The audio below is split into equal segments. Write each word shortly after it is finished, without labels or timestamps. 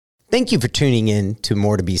Thank you for tuning in to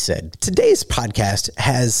More to Be Said. Today's podcast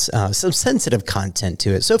has some sensitive content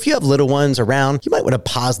to it. So if you have little ones around, you might want to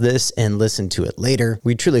pause this and listen to it later.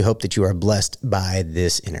 We truly hope that you are blessed by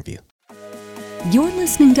this interview. You're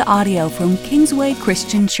listening to audio from Kingsway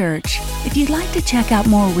Christian Church. If you'd like to check out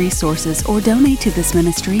more resources or donate to this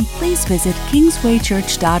ministry, please visit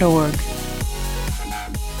kingswaychurch.org.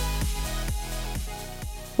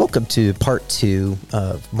 Welcome to part 2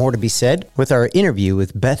 of More to Be Said with our interview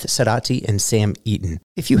with Beth Sadati and Sam Eaton.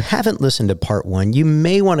 If you haven't listened to part 1, you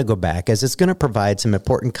may want to go back as it's going to provide some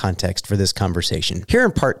important context for this conversation. Here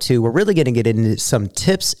in part 2, we're really going to get into some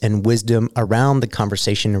tips and wisdom around the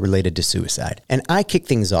conversation related to suicide. And I kick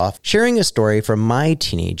things off sharing a story from my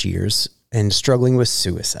teenage years and struggling with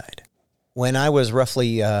suicide. When I was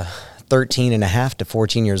roughly 13 and a half to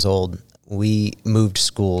 14 years old, we moved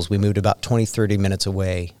schools. We moved about 20, 30 minutes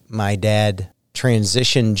away. My dad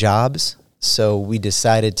transitioned jobs, so we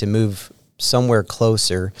decided to move somewhere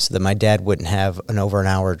closer so that my dad wouldn't have an over an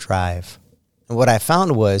hour drive. And what I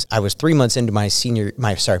found was I was 3 months into my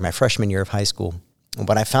freshman year of high school. And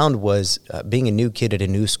what I found was being a new kid at a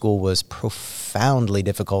new school was profoundly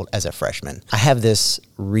difficult as a freshman. I have this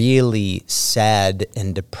really sad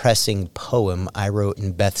and depressing poem I wrote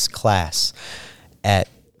in Beth's class at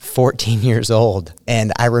 14 years old.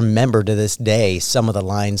 And I remember to this day some of the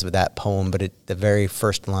lines of that poem, but the very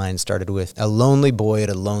first line started with, "A lonely boy at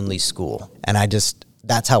a lonely school." And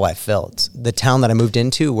that's how I felt. The town that I moved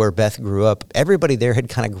into where Beth grew up, everybody there had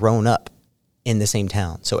kind of grown up in the same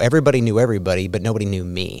town. So everybody knew everybody, but nobody knew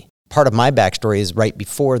me. Part of my backstory is right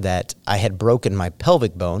before that, I had broken my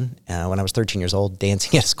pelvic bone when I was 13 years old,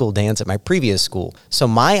 dancing at a school dance at my previous school. So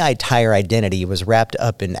my entire identity was wrapped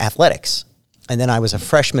up in athletics. And then I was a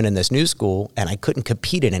freshman in this new school, and I couldn't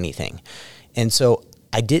compete in anything. And so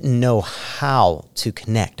I didn't know how to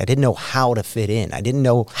connect. I didn't know how to fit in. I didn't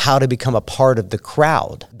know how to become a part of the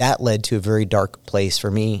crowd. That led to a very dark place for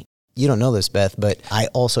me. You don't know this, Beth, but I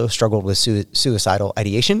also struggled with suicidal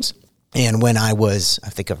ideations. And when I was, I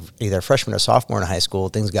think, either a freshman or sophomore in high school,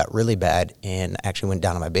 things got really bad and actually went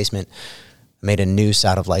down in my basement. Made a noose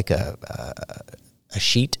out of like a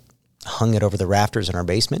sheet, hung it over the rafters in our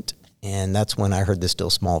basement. And that's when I heard this still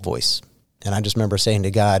small voice. And I just remember saying to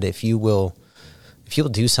God, if you will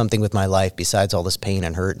do something with my life besides all this pain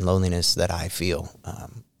and hurt and loneliness that I feel,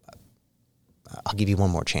 I'll give you one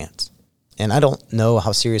more chance. And I don't know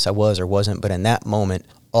how serious I was or wasn't, but in that moment,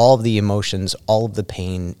 all of the emotions, all of the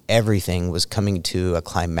pain, everything was coming to a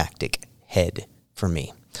climactic head for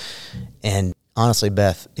me. And honestly,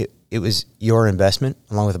 Beth, it was your investment,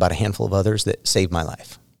 along with about a handful of others, that saved my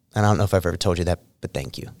life. And I don't know if I've ever told you that, but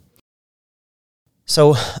thank you.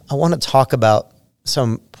 So I want to talk about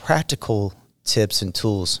some practical tips and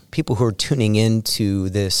tools. People who are tuning into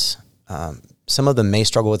this, some of them may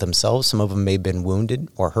struggle with themselves. Some of them may have been wounded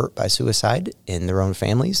or hurt by suicide in their own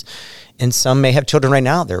families. And some may have children right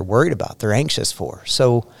now they're worried about, they're anxious for.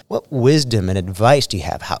 So what wisdom and advice do you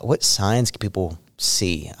have? What signs can people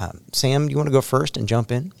see? Sam, do you want to go first and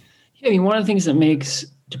jump in? Yeah, I mean, one of the things that makes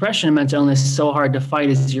depression and mental illness is so hard to fight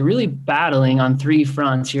is you're really battling on 3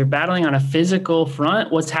 fronts. You're battling on a physical front,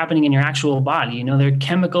 what's happening in your actual body. There are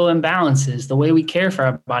chemical imbalances, the way we care for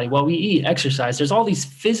our body, what we eat, exercise. There's all these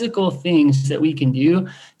physical things that we can do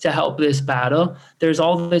to help this battle. There's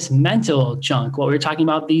all this mental junk, what we were talking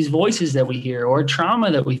about, these voices that we hear or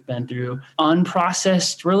trauma that we've been through,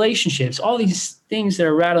 unprocessed relationships, all these things that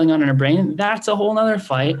are rattling on in our brain. That's a whole nother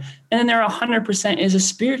fight. And then there 100% is a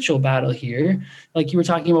spiritual battle here. Like you were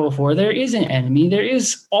talking about before, there is an enemy. There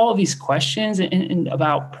is all these questions and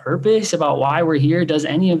about purpose, about why we're here. Does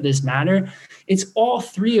any of this matter? It's all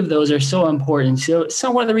 3 of those are so important.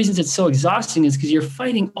 So one of the reasons it's so exhausting is because you're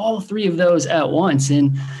fighting all 3 of those at once.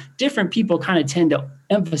 And different people kind of tend to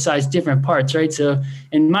emphasize different parts, right? So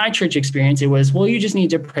in my church experience, it was, well, you just need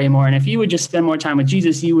to pray more. And if you would just spend more time with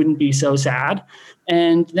Jesus, you wouldn't be so sad.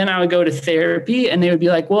 And then I would go to therapy and they would be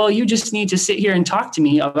like, well, you just need to sit here and talk to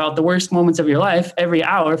me about the worst moments of your life every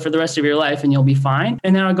hour for the rest of your life and you'll be fine.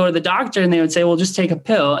 And then I would go to the doctor and they would say, well, just take a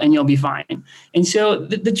pill and you'll be fine. And so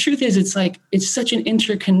the truth is, it's such an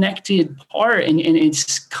interconnected part and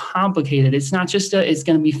it's complicated. It's not just it's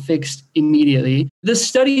going to be fixed immediately. The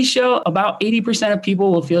studies show about 80% of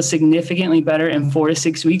people will feel significantly better in 4 to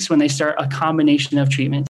 6 weeks when they start a combination of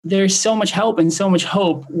treatments. There's so much help and so much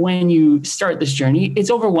hope when you start this journey. It's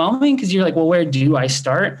overwhelming because you're like, well, where do I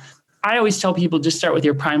start? I always tell people just start with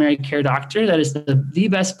your primary care doctor. That is the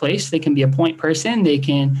best place. They can be a point person. They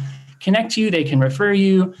can connect you. They can refer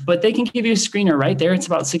you, but they can give you a screener right there. It's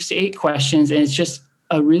about 6 to 8 questions. And it's just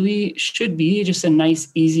should be just a nice,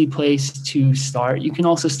 easy place to start. You can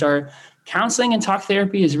also start counseling and talk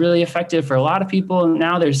therapy is really effective for a lot of people.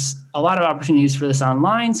 Now there's a lot of opportunities for this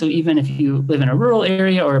online. So even if you live in a rural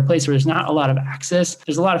area or a place where there's not a lot of access,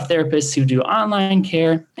 there's a lot of therapists who do online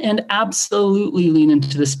care. And absolutely lean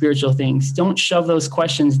into the spiritual things. Don't shove those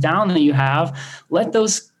questions down that you have. Let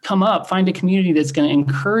those come up. Find a community that's going to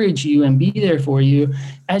encourage you and be there for you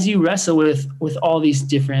as you wrestle with all these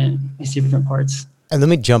different parts. And let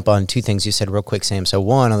me jump on two things you said real quick, Sam. So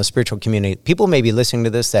one, on the spiritual community, people may be listening to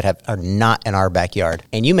this that are not in our backyard.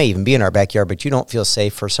 And you may even be in our backyard, but you don't feel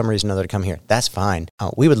safe for some reason or another to come here. That's fine.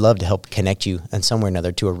 We would love to help connect you in some way or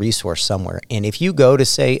another to a resource somewhere. And if you go to,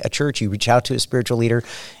 say, a church, you reach out to a spiritual leader,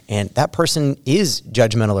 and that person is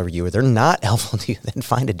judgmental of you, or they're not helpful to you, then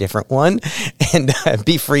find a different one and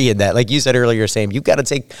be free in that. Like you said earlier, Sam, you've got to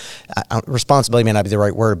take responsibility, may not be the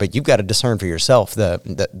right word, but you've got to discern for yourself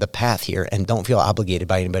the path here and don't feel obligated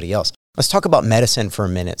by anybody else. Let's talk about medicine for a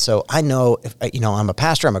minute. So I know, I'm a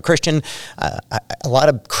pastor, I'm a Christian. A lot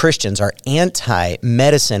of Christians are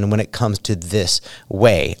anti-medicine when it comes to this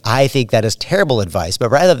way. I think that is terrible advice, but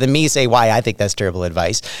rather than me say why I think that's terrible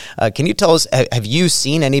advice, can you tell us, have you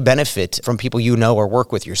seen any benefit from people you know or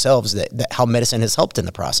work with yourselves that how medicine has helped in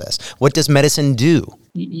the process? What does medicine do?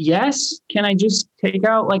 Yes. Can I just take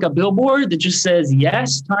out like a billboard that just says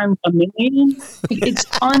yes times a million? It's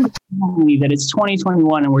unbelievable that it's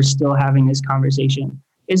 2021 and we're still having this conversation.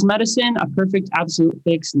 Is medicine a perfect absolute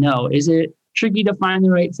fix? No. Is it tricky to find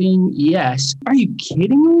the right thing? Yes. Are you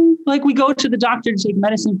kidding me? Like, we go to the doctor to take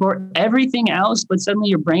medicine for everything else, but suddenly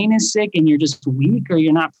your brain is sick and you're just weak or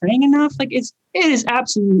you're not praying enough. Like, it is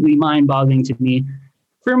absolutely mind-boggling to me.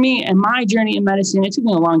 For me and my journey in medicine, it took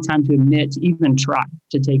me a long time to admit to even try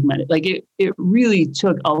to take medicine. Like, it really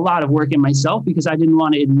took a lot of work in myself because I didn't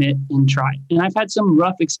want to admit and try. And I've had some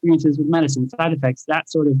rough experiences with medicine, side effects, that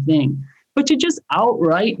sort of thing. But to just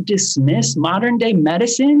outright dismiss modern day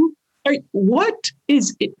medicine, what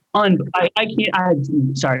is it?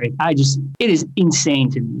 It is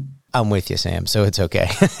insane to me. I'm with you, Sam, so it's okay.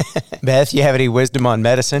 Beth, you have any wisdom on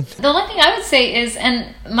medicine? The only thing I would say is,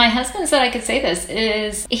 and my husband said I could say this,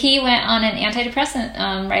 is he went on an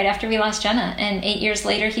antidepressant right after we lost Jenna, and 8 years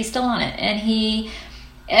later, he's still on it. And he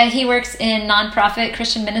works in nonprofit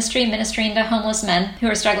Christian ministry, ministering to homeless men who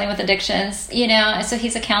are struggling with addictions. So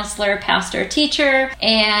he's a counselor, pastor, teacher,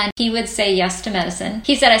 and he would say yes to medicine.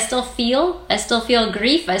 He said, I still feel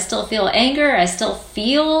grief, I still feel anger, I still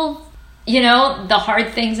feel the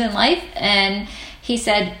hard things in life. And he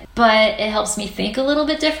said, but it helps me think a little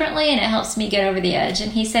bit differently and it helps me get over the edge.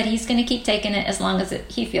 And he said he's going to keep taking it as long as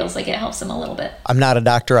he feels like it helps him a little bit. I'm not a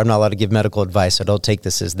doctor. I'm not allowed to give medical advice, so don't take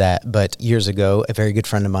this as that. But years ago, a very good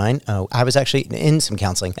friend of mine, I was actually in some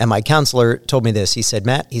counseling, and my counselor told me this. He said,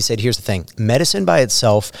 Matt, here's the thing. Medicine by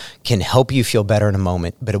itself can help you feel better in a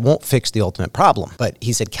moment, but it won't fix the ultimate problem. But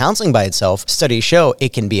he said, counseling by itself, studies show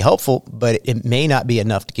it can be helpful, but it may not be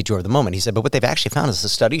enough to get you over the moment. He said, but what they've actually found is the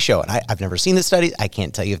studies show, and I've never seen the studies. I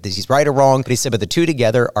can't tell you if this is right or wrong, but he said, but the two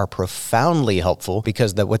together are profoundly helpful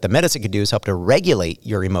because what the medicine could do is help to regulate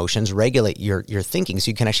your emotions, regulate your thinking, so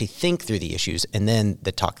you can actually think through the issues. And then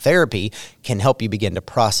the talk therapy can help you begin to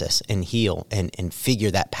process and heal and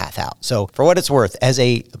figure that path out. So for what it's worth, as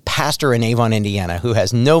a pastor in Avon, Indiana, who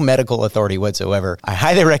has no medical authority whatsoever, I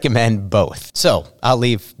highly recommend both. So I'll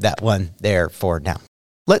leave that one there for now.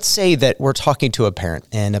 Let's say that we're talking to a parent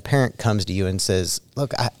and a parent comes to you and says,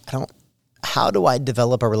 look, how do I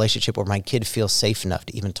develop a relationship where my kid feels safe enough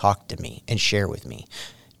to even talk to me and share with me?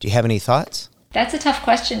 Do you have any thoughts? That's a tough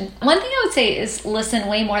question. One thing I would say is listen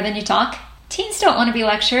way more than you talk. Teens don't want to be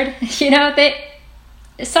lectured.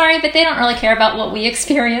 Sorry, but they don't really care about what we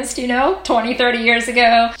experienced, 20, 30 years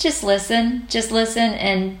ago. Just listen,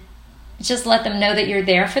 and just let them know that you're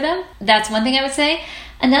there for them. That's one thing I would say.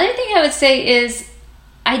 Another thing I would say is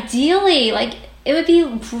ideally, it would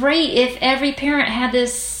be great if every parent had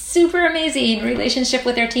this super amazing relationship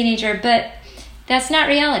with their teenager, but that's not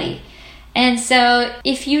reality. And so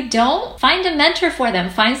if you don't, find a mentor for them.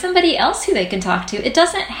 Find somebody else who they can talk to. It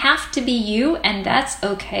doesn't have to be you, and that's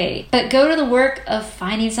okay. But go to the work of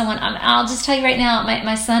finding someone. I'll just tell you right now,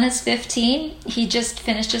 my son is 15. He just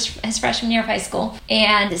finished his freshman year of high school.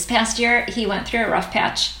 And this past year, he went through a rough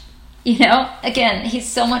patch. Again, he's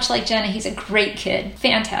so much like Jenna. He's a great kid,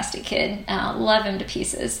 fantastic kid. Love him to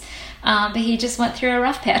pieces. But he just went through a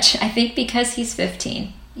rough patch, I think because he's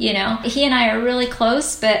 15. He and I are really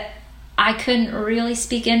close, but I couldn't really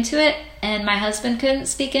speak into it, and my husband couldn't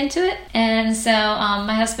speak into it. And so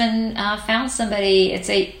my husband found somebody. It's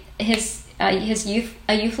his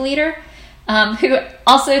youth leader who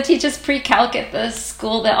also teaches pre-calc at the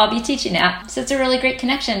school that I'll be teaching at. So it's a really great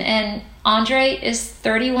connection. And Andre is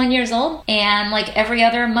 31 years old, and like every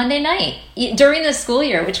other Monday night during the school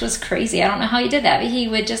year, which was crazy. I don't know how he did that, but he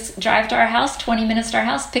would just drive to our house, 20 minutes to our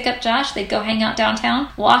house, pick up Josh. They'd go hang out downtown,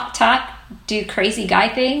 walk, talk, do crazy guy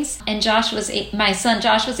things. And my son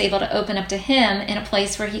Josh was able to open up to him in a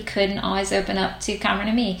place where he couldn't always open up to Cameron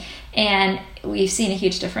and me. And we've seen a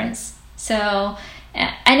huge difference. So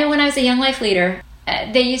I know when I was a Young Life leader,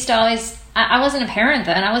 they used to always, I wasn't a parent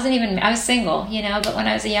then. I was single, but when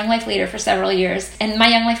I was a Young Life leader for several years, and my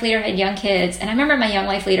Young Life leader had young kids, and I remember my Young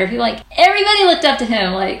Life leader who, like, everybody looked up to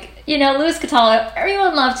him, like, Louis Cataldo,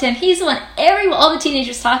 everyone loved him. He's the one all the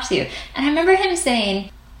teenagers talked to. And I remember him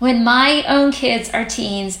saying, when my own kids are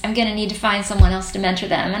teens, I'm going to need to find someone else to mentor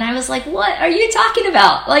them. And I was like, what are you talking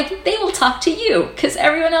about? Like, they will talk to you because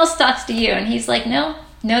everyone else talks to you. And he's like, no,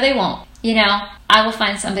 they won't. I will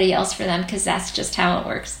find somebody else for them because that's just how it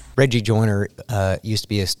works. Reggie Joyner used to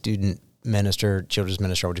be a student minister, children's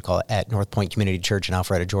minister, what do you call it, at North Point Community Church in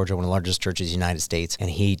Alpharetta, Georgia, one of the largest churches in the United States.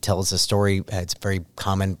 And he tells a story, it's very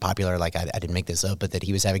common, popular, like I didn't make this up, but that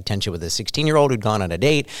he was having tension with a 16-year-old who'd gone on a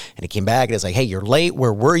date, and he came back and it's like, hey, you're late,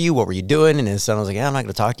 where were you, what were you doing? And his son was like, yeah, I'm not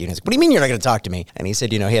going to talk to you. And he's like, what do you mean you're not going to talk to me? And he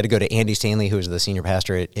said, he had to go to Andy Stanley, who was the senior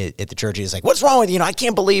pastor at the church. He's like, what's wrong with you? I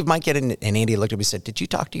can't believe my kid. And Andy looked at me and said, did you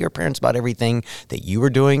talk to your parents about everything that you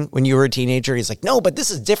were doing when you were a teenager? He's like, no, but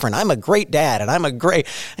this is different. I'm a great dad, and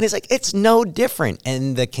and he's like, it's no different.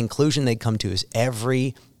 And the conclusion they come to is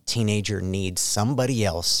every teenager needs somebody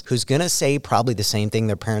else who's going to say probably the same thing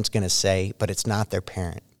their parent's going to say, but it's not their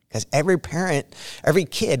parent. Because every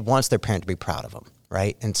kid wants their parent to be proud of them,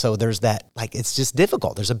 right? And so there's that, like, it's just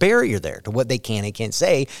difficult. There's a barrier there to what they can and can't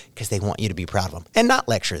say because they want you to be proud of them and not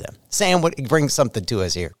lecture them. Sam, what brings something to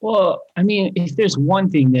us here? Well, I mean, if there's one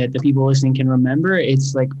thing that the people listening can remember,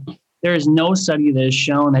 it's like, there is no study that has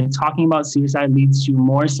shown that talking about suicide leads to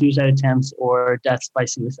more suicide attempts or deaths by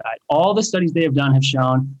suicide. All the studies they have done have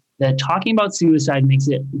shown that talking about suicide makes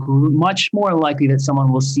it much more likely that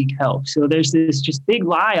someone will seek help. So there's this just big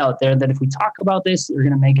lie out there that if we talk about this, we're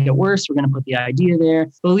going to make it worse. We're going to put the idea there.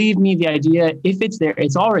 Believe me, the idea, if it's there,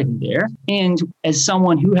 it's already there. And as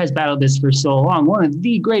someone who has battled this for so long, one of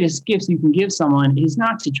the greatest gifts you can give someone is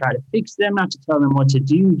not to try to fix them, not to tell them what to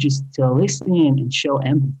do, just to listen and show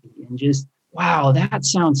empathy and just, wow, that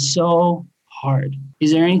sounds so hard.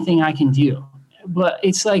 Is there anything I can do? But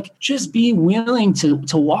it's like, just be willing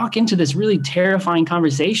to walk into this really terrifying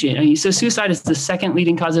conversation. I mean, so suicide is the second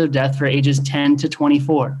leading cause of death for ages 10 to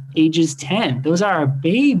 24. Ages 10, those are our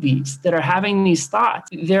babies that are having these thoughts.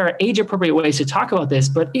 There are age-appropriate ways to talk about this,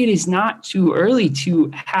 but it is not too early to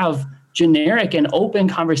have generic and open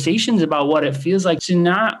conversations about what it feels like to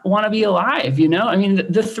not want to be alive. I mean,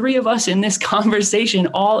 the three of us in this conversation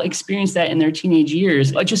all experienced that in their teenage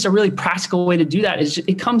years. Just a really practical way to do that is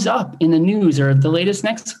it comes up in the news or the latest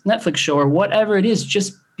next Netflix show or whatever it is.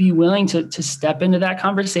 Just be willing to step into that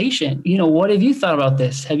conversation. What have you thought about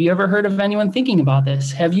this? Have you ever heard of anyone thinking about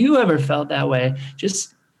this? Have you ever felt that way?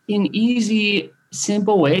 Just in easy,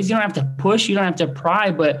 simple ways. You don't have to push, you don't have to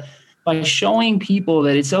pry, but by showing people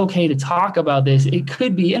that it's okay to talk about this, it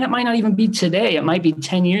could be, and it might not even be today, it might be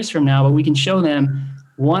 10 years from now, but we can show them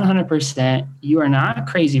 100%, you are not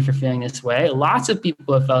crazy for feeling this way. Lots of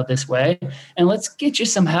people have felt this way. And let's get you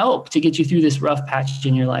some help to get you through this rough patch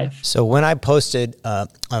in your life. So when I posted on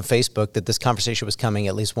Facebook that this conversation was coming,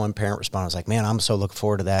 at least one parent responded, was like, man, I'm so looking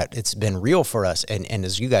forward to that. It's been real for us. And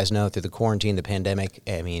as you guys know, through the quarantine, the pandemic,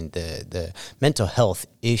 I mean, the mental health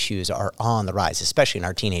issues are on the rise, especially in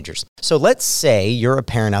our teenagers. So let's say you're a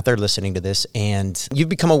parent out there listening to this and you've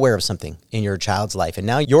become aware of something in your child's life. And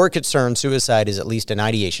now you're concerned suicide is at least an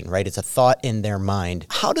ideation, right? It's a thought in their mind.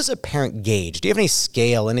 How does a parent gauge? Do you have any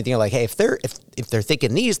scale, anything like, hey, if they're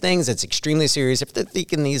thinking these things, it's extremely serious. If they're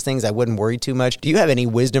thinking these things, I wouldn't worry too much. Do you have any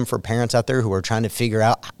wisdom for parents out there who are trying to figure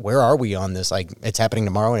out where are we on this? Like, it's happening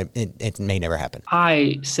tomorrow and it may never happen.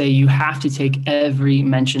 I say you have to take every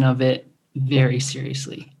mention of it very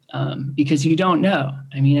seriously. Because you don't know.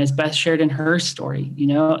 I mean, as Beth shared in her story,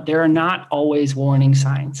 there are not always warning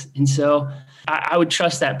signs. And so I would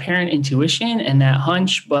trust that parent intuition and that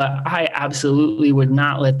hunch, but I absolutely would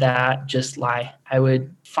not let that just lie. I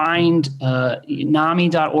would find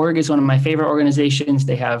NAMI.org is one of my favorite organizations.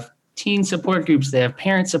 They have teen support groups, they have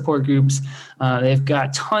parent support groups, they've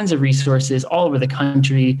got tons of resources all over the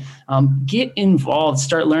country. Get involved,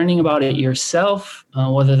 start learning about it yourself,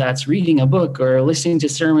 whether that's reading a book or listening to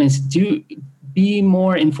sermons. Be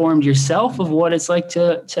more informed yourself of what it's like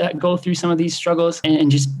to go through some of these struggles and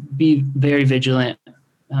just be very vigilant.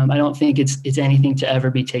 I don't think it's anything to ever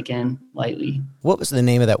be taken lightly. What was the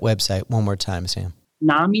name of that website? One more time, Sam.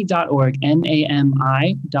 NAMI.org, NAMI.org.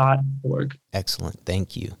 Excellent.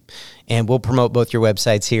 Thank you. And we'll promote both your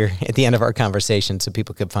websites here at the end of our conversation so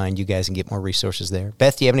people can find you guys and get more resources there.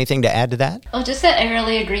 Beth, do you have anything to add to that? Well, just that I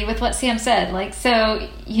really agree with what Sam said. Like, so,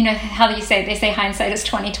 you know, how do you say, they say hindsight is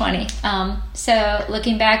 20/20. So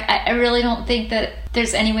looking back, I really don't think that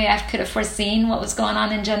there's any way I could have foreseen what was going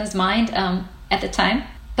on in Jenna's mind at the time.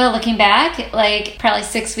 But looking back, like probably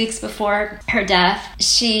 6 weeks before her death,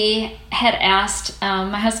 she had asked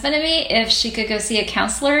my husband and me if she could go see a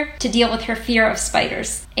counselor to deal with her fear of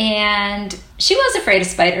spiders. And she was afraid of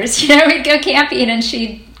spiders. You know, we'd go camping and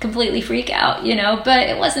she'd completely freak out, you know, but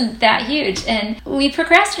it wasn't that huge. And we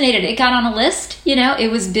procrastinated. It got on a list, you know, it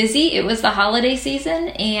was busy. It was the holiday season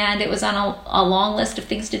and it was on a long list of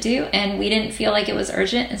things to do. And we didn't feel like it was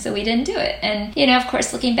urgent. And so we didn't do it. And, you know, of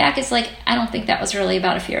course, looking back, it's like, I don't think that was really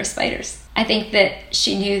about a fear of spiders. I think that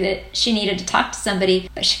she knew that she needed to talk to somebody,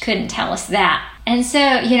 but she couldn't tell us that. And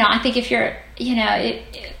so, you know, I think if you're, you know,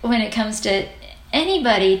 when it comes to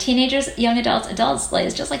anybody, teenagers, young adults,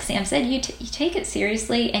 like, just like Sam said, you take it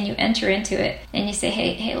seriously and you enter into it and you say,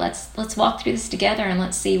 hey, let's walk through this together and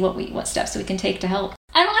let's see what steps we can take to help.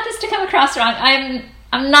 I don't want this to come across wrong.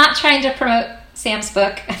 I'm not trying to promote Sam's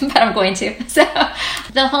book, but I'm going to. So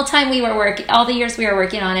the whole time we were working, all the years we were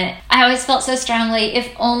working on it, I always felt so strongly,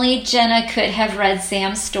 if only Jenna could have read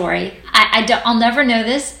Sam's story. I'll never know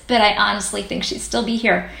this, but I honestly think she'd still be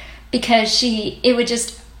here because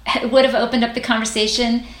it would have opened up the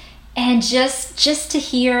conversation, and just to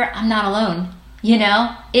hear I'm not alone, you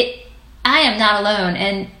know, I am not alone,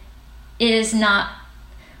 and it is not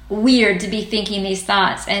weird to be thinking these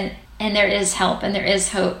thoughts, and there is help and there is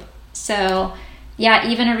hope. So yeah,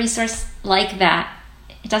 even a resource like that.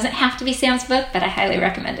 It doesn't have to be Sam's book, but I highly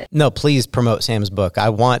recommend it. No, please promote Sam's book. I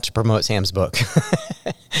want to promote Sam's book.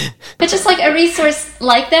 But just like a resource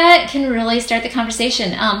like that can really start the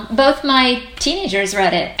conversation. Both my teenagers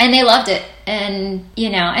read it and they loved it, and you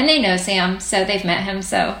know, and they know Sam, so they've met him,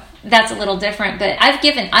 so that's a little different. But I've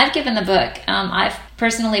given the book. I've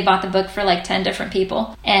personally bought the book for like 10 different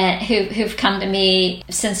people and who've come to me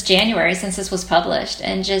since January, since this was published,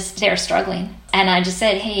 and just they're struggling. And I just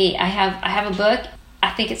said, hey, I have a book. I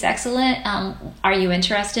think it's excellent. Are you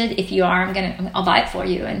interested? If you are, I'll buy it for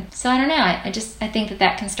you. And so I don't know. I think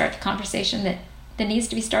that can start the conversation that needs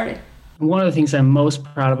to be started. One of the things I'm most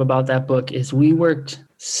proud of about that book is we worked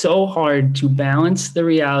so hard to balance the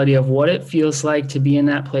reality of what it feels like to be in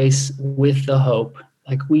that place with the hope.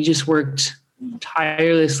 Like, we just worked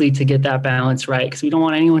tirelessly to get that balance right, because we don't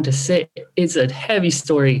want anyone to sit. It's a heavy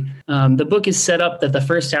story. The book is set up that the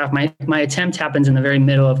first half, my attempt happens in the very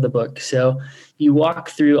middle of the book. So you walk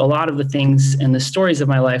through a lot of the things and the stories of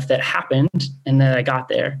my life that happened and that I got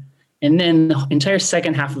there. And then the entire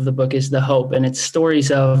second half of the book is the hope. And it's stories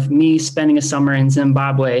of me spending a summer in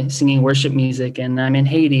Zimbabwe singing worship music. And I'm in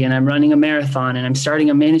Haiti and I'm running a marathon and I'm starting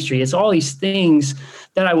a ministry. It's all these things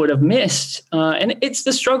that I would have missed. And it's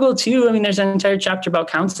the struggle too. I mean, there's an entire chapter about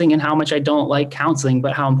counseling and how much I don't like counseling,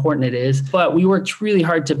 but how important it is. But we worked really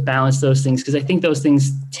hard to balance those things, because I think those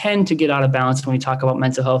things tend to get out of balance when we talk about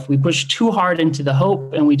mental health. We push too hard into the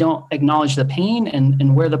hope and we don't acknowledge the pain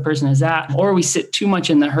and where the person is at, or we sit too much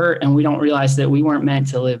in the hurt and we don't realize that we weren't meant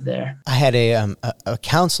to live there. I had a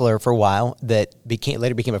counselor for a while that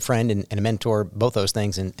later became a friend and a mentor, both those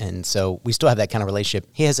things. And so we still have that kind of relationship.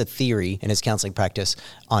 He has a theory in his counseling practice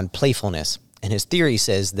on playfulness. And his theory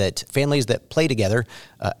says that families that play together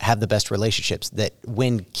have the best relationships, that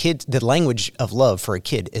when the language of love for a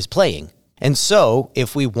kid is playing. And so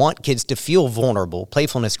if we want kids to feel vulnerable,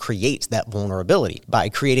 playfulness creates that vulnerability by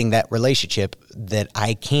creating that relationship that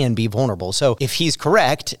I can be vulnerable. So if he's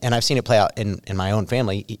correct, and I've seen it play out in my own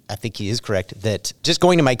family, I think he is correct, that just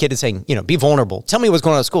going to my kid and saying, you know, be vulnerable. Tell me what's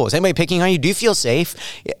going on at school. Is anybody picking on you? Do you feel safe?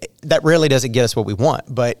 That rarely doesn't get us what we want.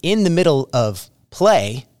 But in the middle of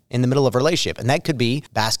play, in the middle of a relationship. And that could be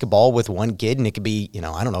basketball with one kid, and it could be, you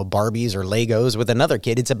know, I don't know, Barbies or Legos with another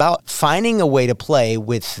kid. It's about finding a way to play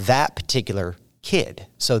with that particular kid.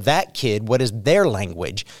 So that kid, what is their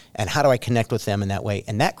language, and how do I connect with them in that way?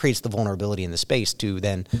 And that creates the vulnerability in the space to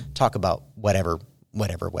then talk about whatever.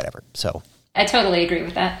 So I totally agree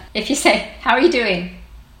with that. If you say, how are you doing?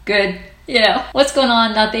 Good. You know, what's going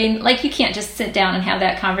on? Nothing. Like, you can't just sit down and have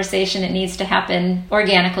that conversation. It needs to happen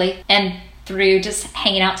organically, and through just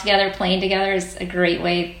hanging out together, playing together is a great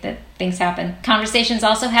way that things happen. Conversations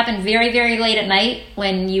also happen very, very late at night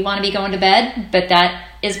when you want to be going to bed, but that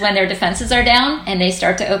is when their defenses are down and they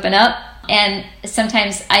start to open up. And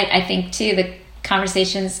sometimes I think too, the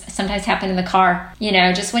conversations sometimes happen in the car, you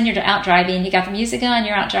know, just when you're out driving, you got the music on,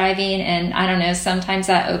 you're out driving, and I don't know, sometimes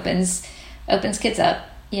that opens kids up.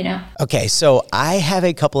 you know. Okay, so I have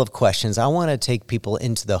a couple of questions. I want to take people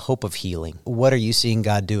into the hope of healing. What are you seeing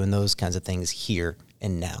God do in those kinds of things here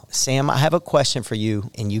and now? Sam, I have a question for you,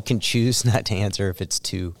 and you can choose not to answer if it's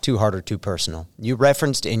too hard or too personal. You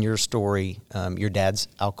referenced in your story your dad's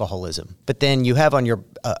alcoholism, but then you have on your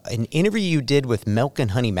an interview you did with Milk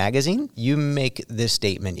and Honey magazine, you make this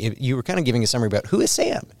statement. You were kind of giving a summary about who is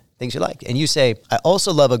Sam, things you like. And you say, I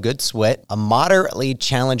also love a good sweat, a moderately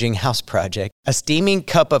challenging house project, a steaming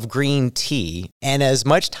cup of green tea, and as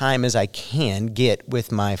much time as I can get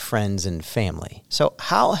with my friends and family. So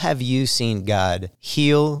how have you seen God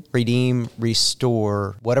heal, redeem,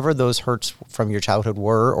 restore, whatever those hurts from your childhood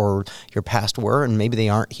were or your past were, and maybe they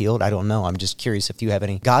aren't healed? I don't know. I'm just curious if you have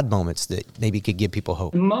any God moments that maybe could give people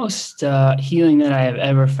hope. The most healing that I have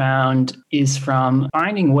ever found is from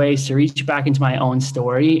finding ways to reach back into my own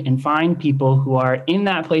story and find people who are in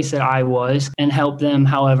that place that I was and help them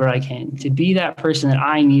however I can, to be that person that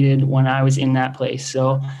I needed when I was in that place.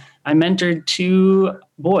 So I mentored 2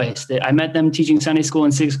 boys that I met them teaching Sunday school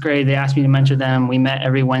in 6th grade. They asked me to mentor them. We met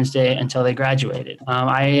every Wednesday until they graduated.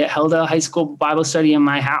 I held a high school Bible study in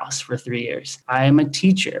my house for 3 years. I am a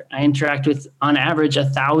teacher. I interact with, on average,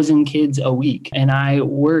 1,000 kids a week. And I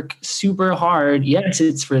work super hard. Yes,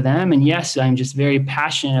 it's for them. And yes, I'm just very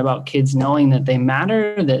passionate about kids knowing that they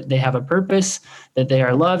matter, that they have a purpose, that they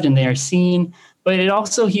are loved and they are seen. But it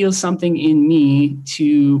also heals something in me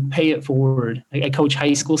to pay it forward. I coach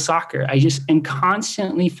high school soccer. I just am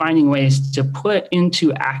constantly finding ways to put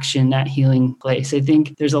into action that healing place. I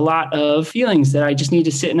think there's a lot of feelings that I just need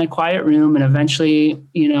to sit in a quiet room and eventually,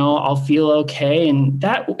 I'll feel okay. And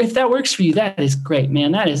that, if that works for you, that is great,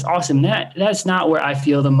 man. That is awesome. That's not where I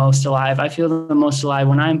feel the most alive. I feel the most alive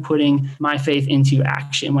when I'm putting my faith into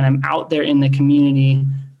action, when I'm out there in the community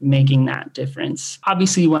making that difference.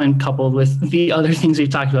 Obviously, when coupled with the other things we've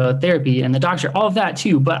talked about, therapy and the doctor, all of that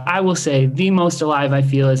too. But I will say the most alive I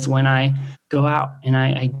feel is when I go out and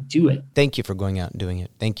I do it. Thank you for going out and doing it.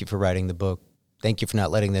 Thank you for writing the book. Thank you for not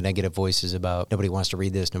letting the negative voices about nobody wants to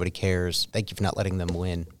read this, nobody cares. Thank you for not letting them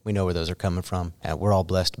win. We know where those are coming from. We're all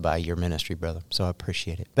blessed by your ministry, brother. So I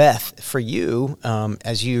appreciate it. Beth, for you,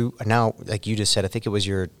 as you now, like you just said, I think it was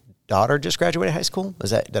your daughter just graduated high school.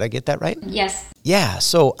 Did I get that right? Yes. Yeah.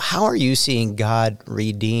 So how are you seeing God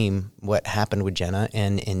redeem what happened with Jenna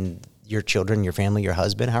and your children, your family, your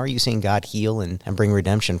husband? How are you seeing God heal and bring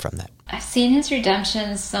redemption from that? I've seen his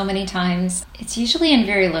redemption so many times. It's usually in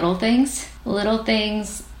very little things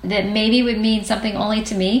that maybe would mean something only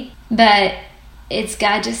to me, but it's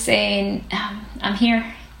God just saying, I'm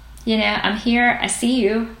here. I'm here. I see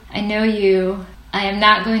you. I know you. I am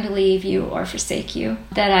not going to leave you or forsake you,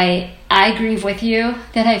 that I grieve with you,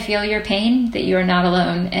 that I feel your pain, that you are not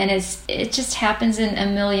alone. And it just happens in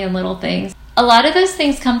a million little things. A lot of those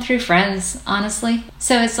things come through friends, honestly.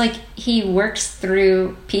 So it's like he works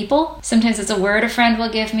through people. Sometimes it's a word a friend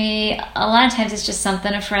will give me. A lot of times it's just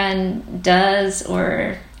something a friend does,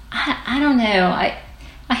 or I don't know. I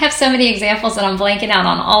have so many examples that I'm blanking out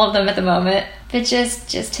on all of them at the moment. But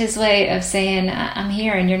just his way of saying, I'm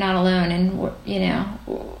here and you're not alone, and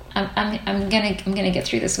I'm gonna get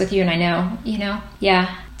through this with you, and I know,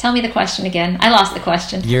 yeah. Tell me the question again. I lost the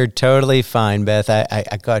question. You're totally fine, Beth.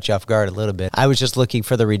 I caught you off guard a little bit. I was just looking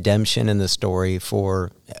for the redemption in the story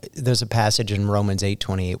there's a passage in Romans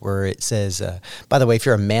 8:28 where it says, by the way, if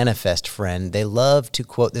you're a Manifest friend, they love to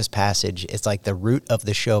quote this passage. It's like the root of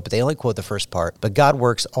the show, but they only quote the first part. But God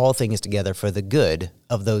works all things together for the good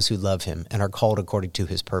of those who love him and are called according to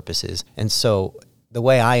his purposes. And so the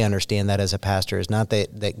way I understand that as a pastor is not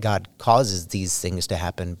that God causes these things to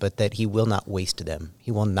happen, but that he will not waste them.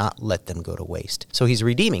 He will not let them go to waste. So he's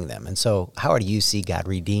redeeming them. And so how do you see God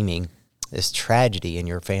redeeming this tragedy in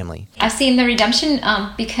your family? I've seen the redemption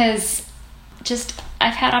because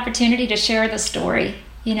I've had opportunity to share the story,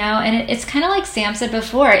 and it's kind of like Sam said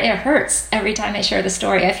before, it hurts every time I share the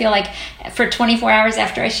story. I feel like for 24 hours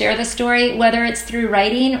after I share the story, whether it's through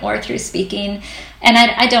writing or through speaking, and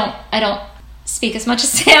I don't speak as much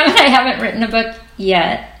as Sam, and I haven't written a book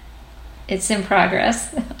yet. It's in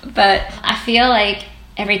progress. But I feel like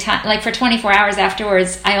every time, like for 24 hours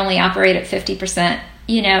afterwards, I only operate at 50%.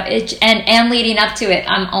 And leading up to it,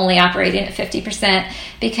 I'm only operating at 50%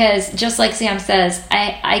 because just like Sam says,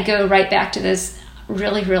 I go right back to those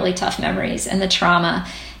really, really tough memories and the trauma,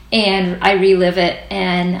 and I relive it,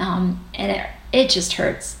 and it just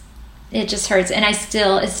hurts. It just hurts. And it's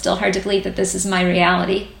still hard to believe that this is my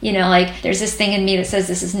reality. Like there's this thing in me that says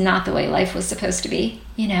this is not the way life was supposed to be.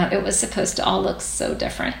 It was supposed to all look so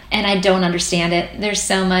different. And I don't understand it. There's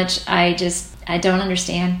so much I don't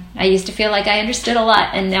understand. I used to feel like I understood a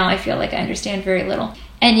lot, and now I feel like I understand very little.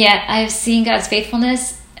 And yet I've seen God's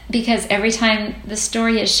faithfulness because every time the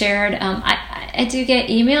story is shared, I do get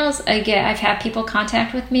emails. I've had people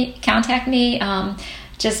contact me.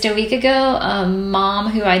 Just a week ago, a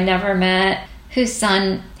mom who I never met, whose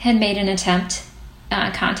son had made an attempt,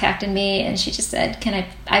 contacted me, and she just said,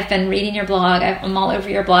 I've been reading your blog. I'm all over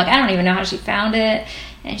your blog. I don't even know how she found it.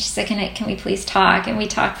 And she said, can we please talk? And we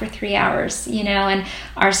talked for 3 hours, and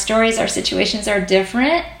our stories, our situations are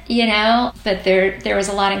different, but there was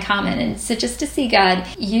a lot in common. And so just to see God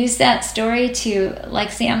use that story to,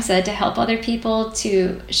 like Sam said, to help other people,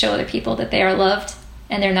 to show other people that they are loved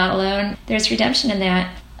and they're not alone. There's redemption in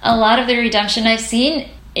that. A lot of the redemption I've seen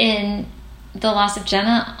in the loss of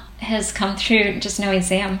Jenna has come through just knowing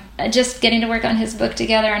Sam, just getting to work on his book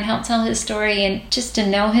together and help tell his story, and just to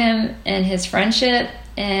know him and his friendship.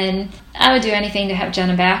 And I would do anything to have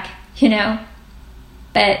Jenna back,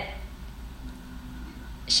 but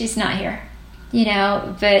she's not here,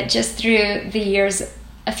 but just through the years,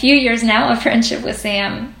 a few years now of friendship with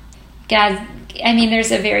Sam,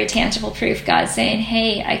 there's a very tangible proof. God saying,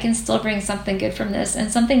 hey, I can still bring something good from this,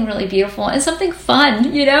 and something really beautiful and something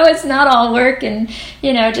fun. It's not all work and,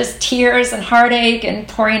 just tears and heartache and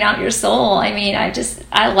pouring out your soul. I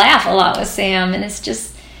laugh a lot with Sam, and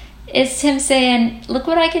it's him saying, look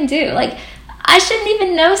what I can do. Like, I shouldn't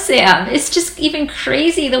even know Sam. It's just even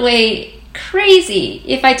crazy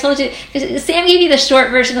if I told you, because Sam gave you the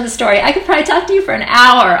short version of the story. I could probably talk to you for an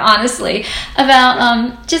hour, honestly,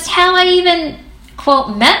 about just how I even,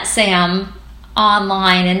 quote, met Sam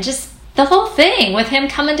online, and just the whole thing with him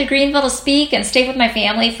coming to Greenville to speak and stay with my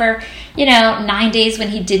family for, 9 days when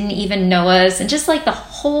he didn't even know us, and just like the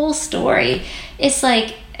whole story. It's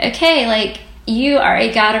like, okay, like, you are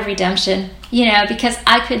a God of redemption, because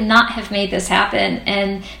I could not have made this happen,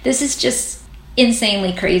 and this is just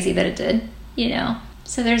insanely crazy that it did,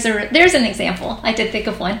 So there's an example. I did think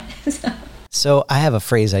of one. So I have a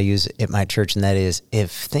phrase I use at my church, and that is,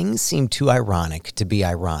 if things seem too ironic to be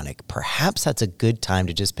ironic, perhaps that's a good time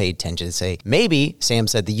to just pay attention and say, maybe, Sam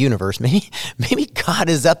said the universe, maybe God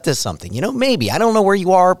is up to something. Maybe. I don't know where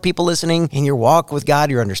you are, people listening, in your walk with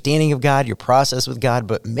God, your understanding of God, your process with God,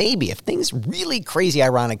 but maybe if things really crazy,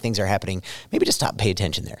 ironic things are happening, maybe just stop, pay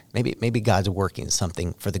attention there. Maybe God's working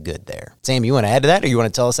something for the good there. Sam, you want to add to that, or you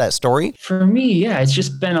want to tell us that story? For me, yeah, it's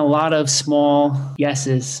just been a lot of small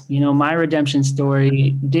yeses. My redemption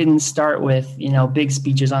story didn't start with, big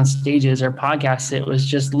speeches on stages or podcasts. It was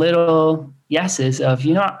just little yeses of,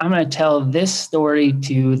 I'm going to tell this story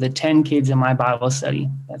to the 10 kids in my Bible study.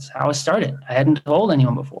 That's how it started. I hadn't told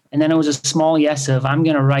anyone before. And then it was a small yes of, I'm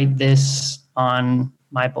going to write this on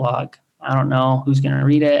my blog. I don't know who's going to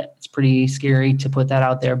read it. It's pretty scary to put that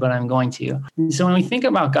out there, but I'm going to. And so when we think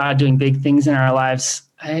about God doing big things in our lives,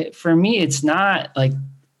 for me, it's not like,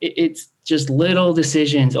 it's just little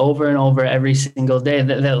decisions over and over every single day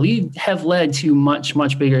that have led to much,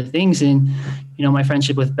 much bigger things. And, my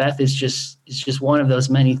friendship with Beth is just one of those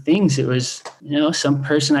many things. It was, some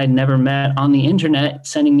person I'd never met on the internet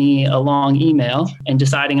sending me a long email and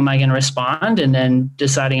deciding, am I going to respond? And then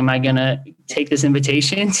deciding, am I going to take this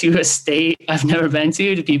invitation to a state I've never been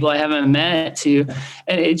to people I haven't met and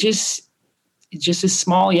it just is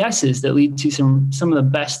small yeses that lead to some of the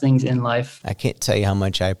best things in life. I can't tell you how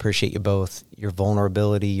much I appreciate you both, your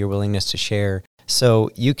vulnerability, your willingness to share. So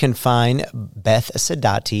you can find Beth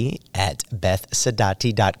Sadati at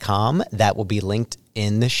bethsadati.com. That will be linked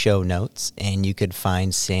in the show notes. And you could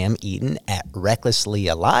find Sam Eaton at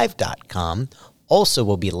recklesslyalive.com. Also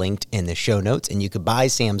will be linked in the show notes, and you could buy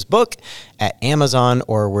Sam's book at Amazon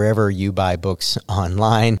or wherever you buy books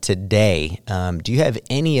online today. Do you have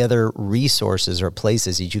any other resources or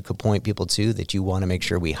places that you could point people to that you want to make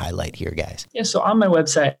sure we highlight here, guys? Yeah, so on my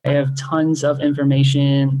website, I have tons of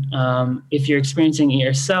information. If you're experiencing it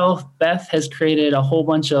yourself, Beth has created a whole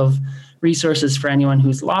bunch of resources for anyone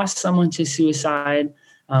who's lost someone to suicide.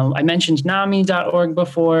 I mentioned NAMI.org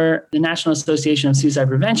before. The National Association of Suicide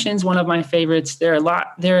Prevention is one of my favorites. There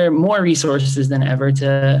are more resources than ever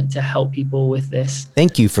to help people with this.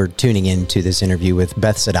 Thank you for tuning in to this interview with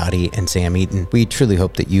Beth Sadati and Sam Eaton. We truly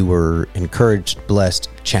hope that you were encouraged, blessed,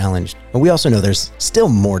 challenged. But we also know there's still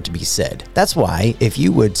more to be said. That's why if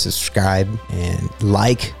you would subscribe and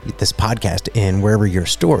like this podcast and wherever your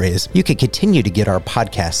store is, you can continue to get our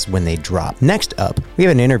podcasts when they drop. Next up, we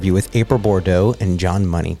have an interview with April Bordeaux and John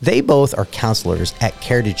Mundy. money. They both are counselors at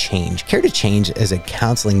Care to Change. Care to Change is a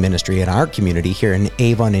counseling ministry in our community here in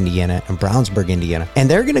Avon, Indiana and Brownsburg, Indiana. And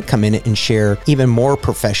they're going to come in and share even more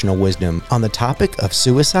professional wisdom on the topic of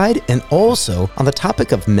suicide and also on the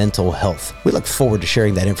topic of mental health. We look forward to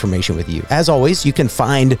sharing that information with you. As always, you can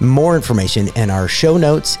find more information in our show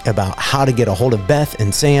notes about how to get a hold of Beth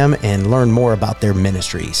and Sam and learn more about their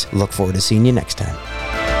ministries. Look forward to seeing you next time.